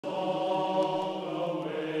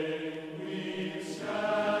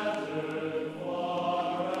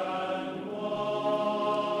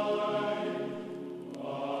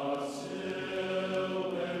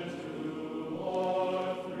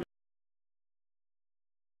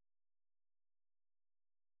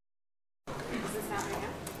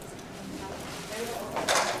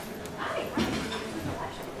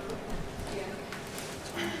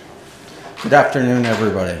Good afternoon,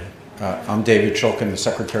 everybody. I'm David Shulkin, the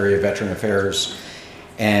Secretary of Veteran Affairs,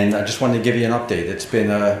 and I just wanted to give you an update. It's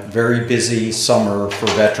been a very busy summer for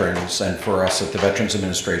veterans and for us at the Veterans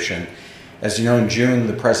Administration. As you know, in June,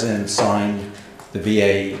 the President signed the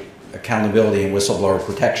VA Accountability and Whistleblower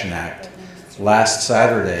Protection Act. Last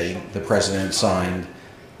Saturday, the President signed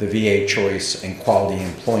the VA Choice and Quality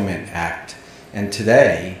Employment Act. And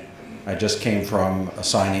today, I just came from a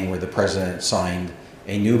signing where the President signed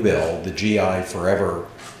a new bill, the GI Forever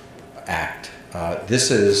Act. This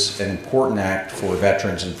is an important act for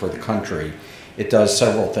veterans and for the country. It does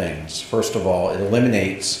several things. First of all, it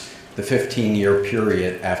eliminates the 15-year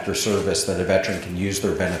period after service that a veteran can use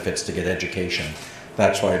their benefits to get education.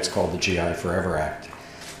 That's why it's called the GI Forever Act.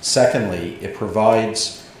 Secondly, it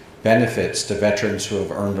provides benefits to veterans who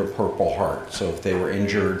have earned a Purple Heart. So if they were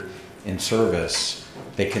injured in service,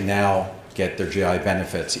 they can now get their GI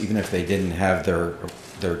benefits, even if they didn't have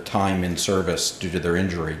their time in service due to their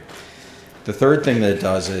injury. The third thing that it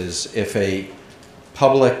does is if a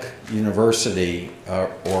public university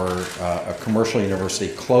or a commercial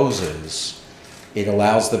university closes, it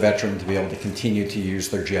allows the veteran to be able to continue to use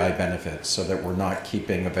their GI benefits so that we're not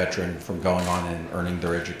keeping a veteran from going on and earning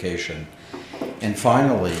their education. And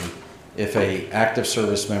finally, if an active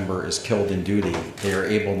service member is killed in duty, they are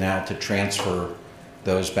able now to transfer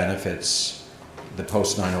those benefits, the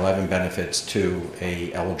post 9/11 benefits, to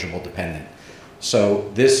a eligible dependent. So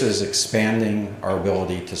this is expanding our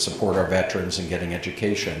ability to support our veterans in getting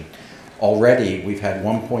education. Already, we've had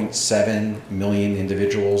 1.7 million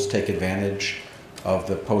individuals take advantage of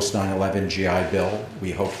the post 9/11 GI Bill. We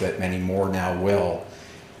hope that many more now will.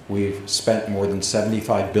 We've spent more than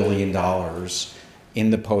 $75 billion in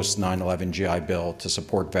the post 9/11 GI Bill to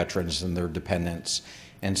support veterans and their dependents.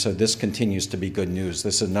 And so this continues to be good news.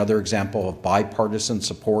 This is another example of bipartisan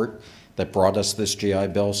support that brought us this GI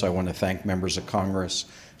Bill. So I want to thank members of Congress.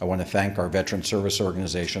 I want to thank our veteran service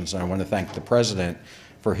organizations. And I want to thank the President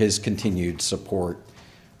for his continued support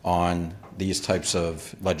on these types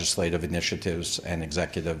of legislative initiatives and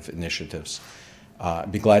executive initiatives.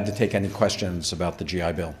 I'd be glad to take any questions about the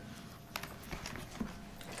GI Bill.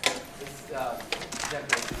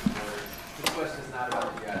 This question is not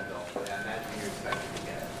about the GI Bill, but I imagine you're expecting to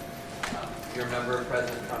get it. You're a member of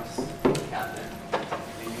President Trump's cabinet.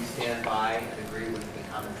 Do you stand by and agree with the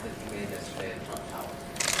comments that he made yesterday at Trump Tower?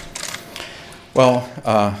 Well,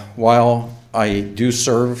 while I do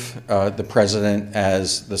serve the President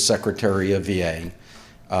as the Secretary of VA,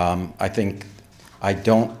 I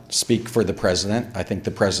don't speak for the President. I think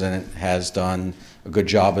the President has done a good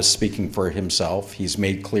job of speaking for himself. He's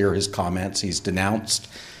made clear his comments. He's denounced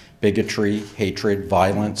bigotry, hatred,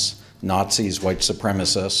 violence, Nazis, white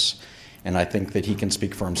supremacists, and I think that he can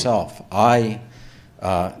speak for himself. I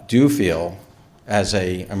do feel, as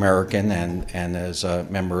an American and as a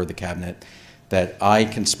member of the Cabinet, that I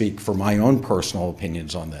can speak for my own personal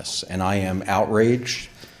opinions on this, and I am outraged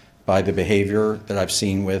by the behavior that I've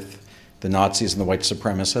seen with the Nazis and the white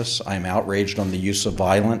supremacists. I am outraged on the use of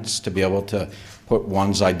violence to be able to put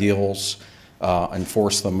one's ideals and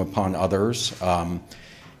force them upon others.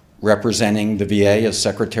 Representing the VA as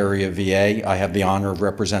Secretary of VA, I have the honor of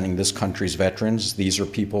representing this country's veterans. These are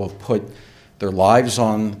people who have put their lives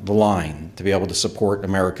on the line to be able to support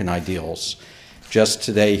American ideals. Just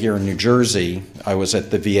today here in New Jersey, I was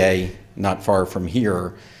at the VA not far from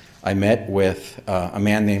here. I met with a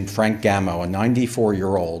man named Frank Gammo, a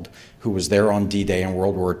 94-year-old who was there on D-Day in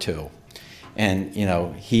World War II. And, you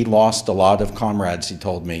know, he lost a lot of comrades, he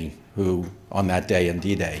told me, who on that day in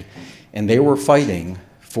D-Day. And they were fighting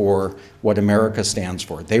for what America stands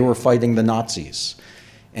for. They were fighting the Nazis.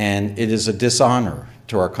 And it is a dishonor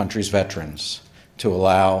to our country's veterans to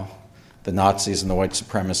allow the Nazis and the white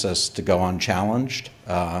supremacists to go unchallenged.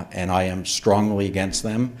 And I am strongly against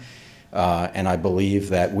them. And I believe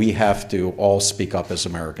that we have to all speak up as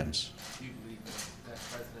Americans. Do you believe that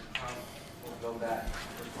President Trump will go that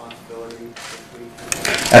responsibility this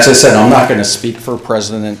week? As I said, I'm not going to speak for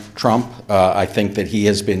President Trump. I think that he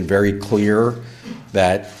has been very clear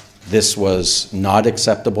that this was not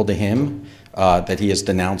acceptable to him, that he has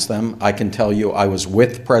denounced them. I can tell you I was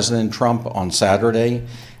with President Trump on Saturday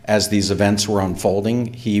as these events were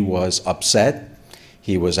unfolding. He was upset.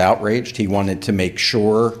 He was outraged. He wanted to make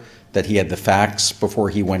sure that he had the facts before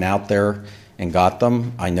he went out there and got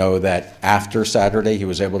them. I know that after Saturday he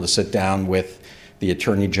was able to sit down with the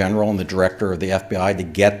Attorney General and the Director of the FBI to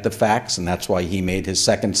get the facts, and that's why he made his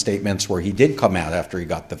second statements where he did come out after he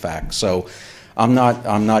got the facts. So I'm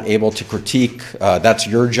not able to critique. That's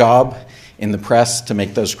your job in the press to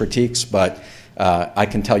make those critiques, but I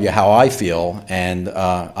can tell you how I feel, and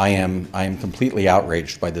I am completely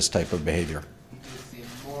outraged by this type of behavior. You seemed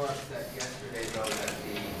more upset yesterday, though, that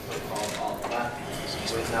the so-called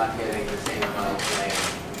alt-left was not getting the same amount of blame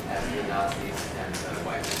as the Nazis and the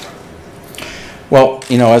white supremacists. Well,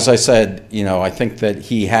 as I said, I think that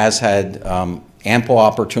he has had ample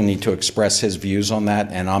opportunity to express his views on that,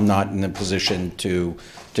 and I'm not in a position to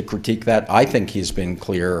critique that. I think he's been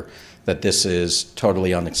clear that this is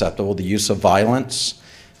totally unacceptable. The use of violence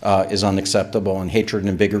is unacceptable, and hatred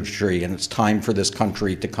and bigotry, and it's time for this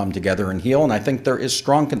country to come together and heal, and I think there is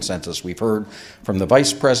strong consensus. We've heard from the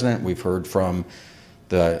Vice President, we've heard from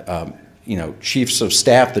the chiefs of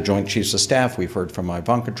staff, the Joint Chiefs of Staff, we've heard from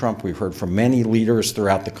Ivanka Trump, we've heard from many leaders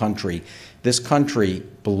throughout the country. This country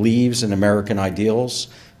believes in American ideals.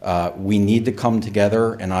 We need to come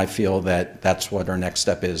together, and I feel that that's what our next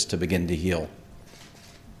step is, to begin to heal.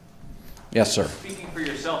 Yes, sir. Speaking for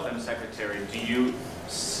yourself, then, Secretary, did you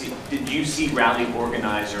see rally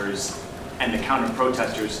organizers and the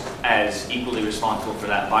counter-protesters as equally responsible for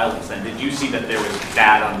that violence? Then, did you see that there was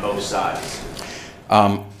bad on both sides?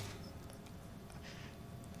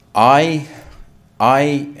 I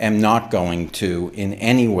am not going to, in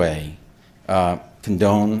any way,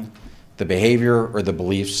 condone the behavior or the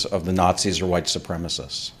beliefs of the Nazis or white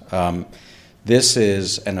supremacists. This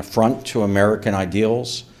is an affront to American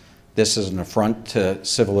ideals. This is an affront to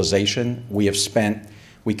civilization.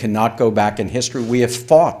 We cannot go back in history. We have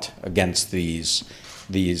fought against these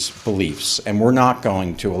beliefs, and we're not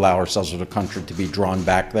going to allow ourselves as a country to be drawn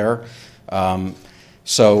back there.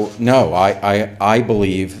 So no, I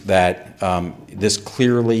believe that this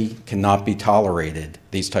clearly cannot be tolerated,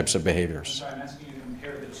 these types of behaviors. I'm asking you to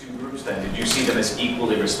compare the two groups then. Did you see them as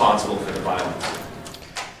equally responsible for the violence?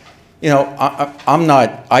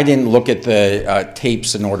 I didn't look at the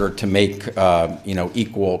tapes in order to make,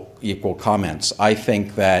 equal comments. I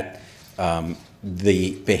think that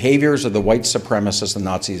the behaviors of the white supremacists and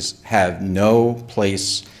Nazis have no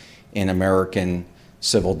place in American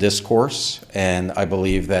civil discourse, and I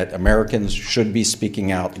believe that Americans should be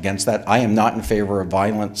speaking out against that. I am not in favor of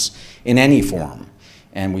violence in any form,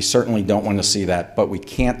 and we certainly don't want to see that, but we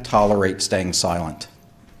can't tolerate staying silent.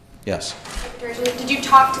 Yes? Did you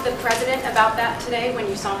talk to the president about that today when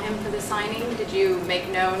you saw him for the signing? Did you make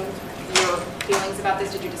known your feelings about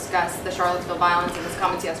this? Did you discuss the Charlottesville violence and his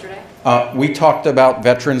comments yesterday? We talked about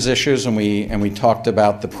veterans issues, and we talked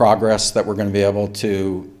about the progress that we're going to be able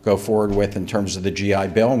to go forward with in terms of the GI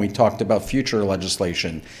Bill, and we talked about future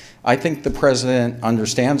legislation. I think the president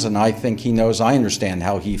understands, and I think he knows I understand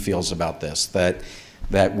how he feels about this,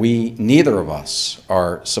 that we, neither of us,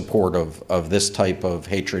 are supportive of this type of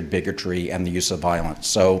hatred, bigotry, and the use of violence.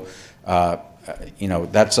 So,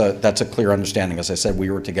 that's a clear understanding. As I said, we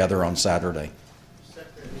were together on Saturday.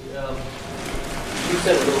 Secretary, you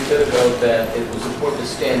said a little bit ago that it was important to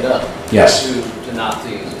stand up Yes. to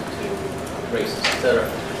Nazis, to racists, etc.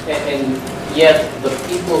 And yet, the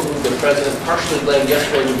people who the president partially blamed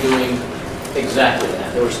yesterday were doing exactly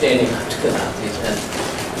that. They were standing up to the Nazis. And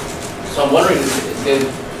so I'm wondering, did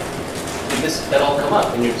this at all come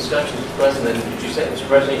up in your discussions with the president? Did you say, Mr.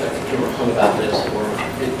 President, I think you were wrong about this, or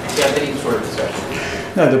did you have any sort of discussion?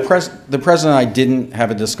 No, the president and I didn't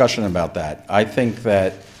have a discussion about that. I think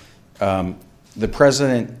that the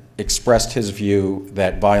president expressed his view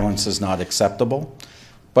that violence is not acceptable,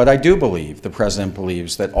 but I do believe, the president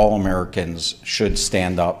believes, that all Americans should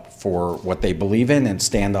stand up for what they believe in and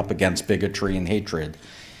stand up against bigotry and hatred.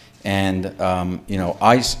 And,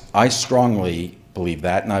 I strongly believe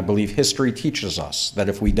that, and I believe history teaches us that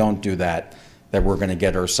if we don't do that, that we're going to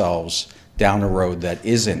get ourselves down a road that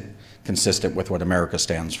isn't consistent with what America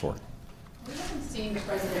stands for. We haven't seen the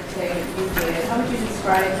president today at UJ. How would you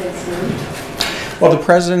describe his mood? Well, the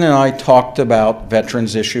president and I talked about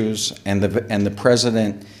veterans issues, and the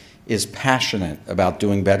president is passionate about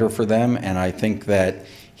doing better for them, and I think that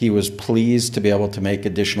he was pleased to be able to make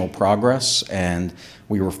additional progress, and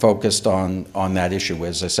we were focused on that issue.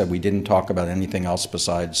 As I said, we didn't talk about anything else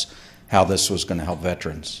besides how this was going to help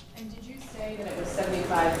veterans. And did you say that it was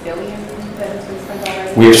 $75 billion that has been spent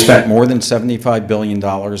already? We have spent more than $75 billion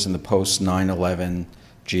in the post-9/11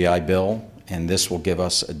 GI Bill, and this will give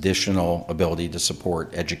us additional ability to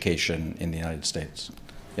support education in the United States.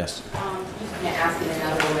 Yes? Just going to ask it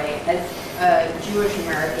another way. As a Jewish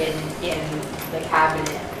American in the cabinet,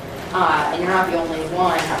 and you're not the only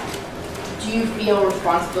one, do you feel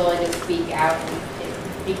responsibility to speak out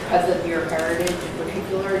because of your heritage in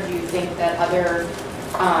particular? Do you think that other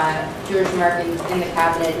Jewish Americans in the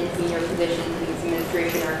cabinet in senior positions in this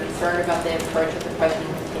administration are concerned about the approach that the president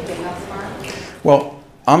has taken thus far? Well,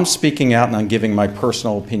 I'm speaking out and I'm giving my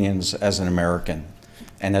personal opinions as an American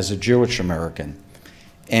and as a Jewish American.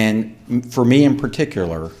 And for me in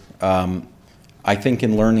particular, I think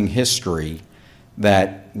in learning history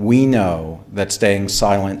that we know that staying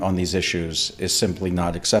silent on these issues is simply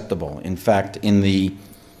not acceptable. In fact, in the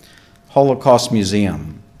Holocaust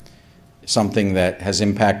Museum, something that has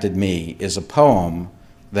impacted me is a poem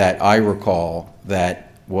that I recall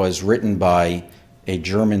that was written by a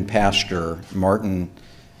German pastor, Martin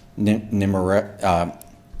Nimmeram,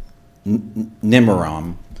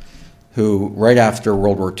 who right after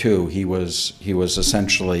World War II, he was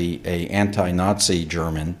essentially an anti-Nazi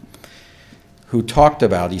German, who talked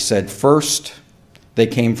about, he said, first they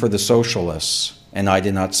came for the socialists and I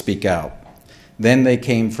did not speak out. Then they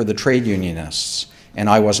came for the trade unionists and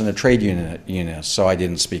I wasn't a trade unionist, so I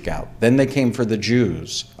didn't speak out. Then they came for the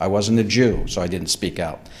Jews. I wasn't a Jew, so I didn't speak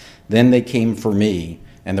out. Then they came for me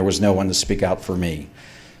and there was no one to speak out for me.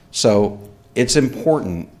 So it's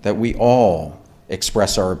important that we all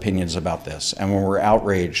express our opinions about this. And when we're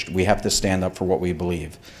outraged, we have to stand up for what we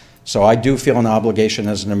believe. So I do feel an obligation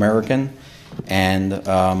as an American, and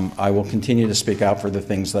I will continue to speak out for the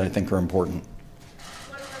things that I think are important.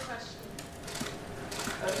 One more question.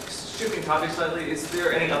 Shifting topics slightly, is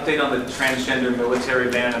there any update on the transgender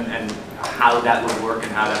military ban and how that would work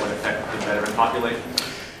and how that would affect the veteran population?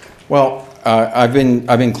 Well, I've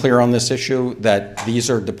been clear on this issue that these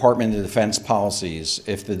are Department of Defense policies.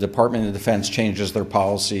 If the Department of Defense changes their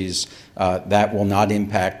policies, that will not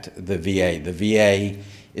impact the VA. The VA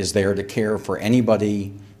is there to care for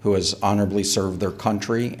anybody who has honorably served their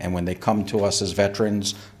country, and when they come to us as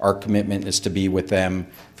veterans, our commitment is to be with them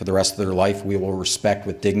for the rest of their life. We will respect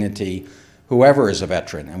with dignity whoever is a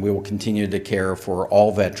veteran, and we will continue to care for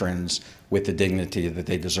all veterans with the dignity that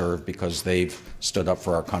they deserve because they've stood up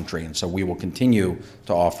for our country. And so we will continue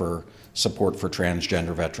to offer support for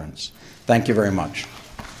transgender veterans. Thank you very much.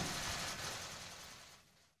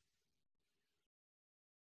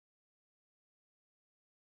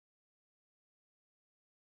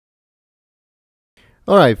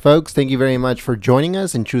 All right, folks, thank you very much for joining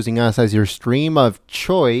us and choosing us as your stream of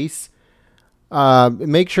choice.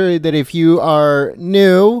 Make sure that if you are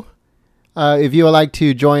new, if you would like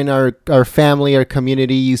to join our family, our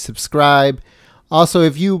community, you subscribe. Also,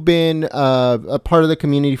 if you've been a part of the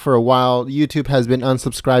community for a while, YouTube has been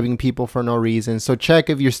unsubscribing people for no reason. So check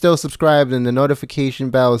if you're still subscribed and the notification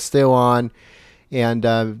bell is still on. And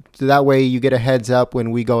so that way you get a heads up when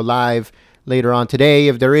we go live later on today,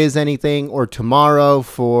 if there is anything, or tomorrow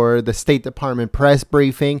for the State Department press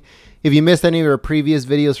briefing. If you missed any of our previous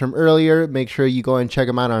videos from earlier, make sure you go and check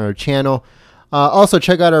them out on our channel. Also,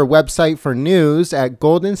 check out our website for news at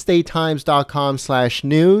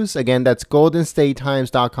goldenstatetimes.com/news. Again, that's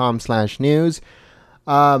goldenstatetimes.com/news.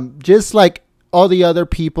 Just like all the other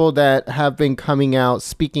people that have been coming out,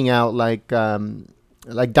 speaking out, like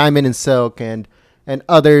Diamond and Silk and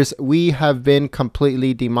others, we have been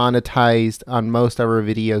completely demonetized on most of our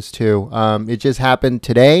videos too. It just happened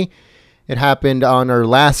today. It happened on our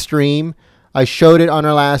last stream. I showed it on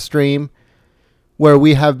our last stream where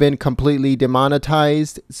we have been completely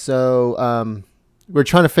demonetized. So we're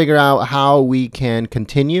trying to figure out how we can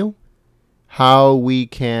continue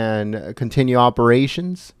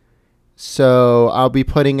operations. So I'll be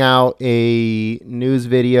putting out a news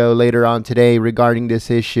video later on today regarding this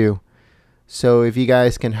issue. So if you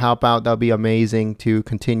guys can help out, that'll be amazing to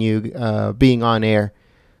continue being on air.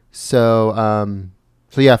 So,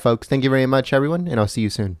 so yeah, folks, thank you very much, everyone, and I'll see you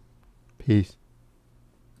soon. Peace.